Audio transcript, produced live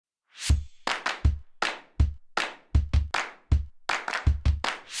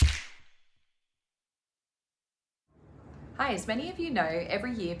Hi, as many of you know,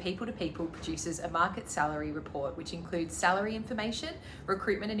 every year People to People produces a market salary report which includes salary information,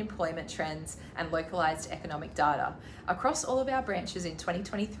 recruitment and employment trends, and localised economic data. Across all of our branches in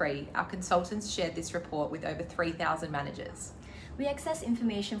 2023, our consultants shared this report with over 3,000 managers. We access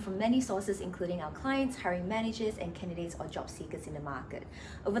information from many sources, including our clients, hiring managers, and candidates or job seekers in the market.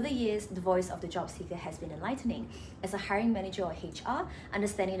 Over the years, the voice of the job seeker has been enlightening. As a hiring manager or HR,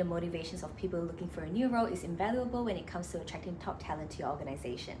 understanding the motivations of people looking for a new role is invaluable when it comes to attracting top talent to your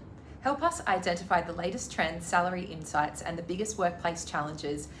organization. Help us identify the latest trends, salary insights, and the biggest workplace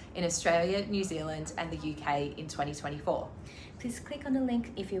challenges in Australia, New Zealand, and the UK in 2024. Please click on the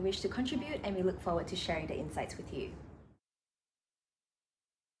link if you wish to contribute, and we look forward to sharing the insights with you.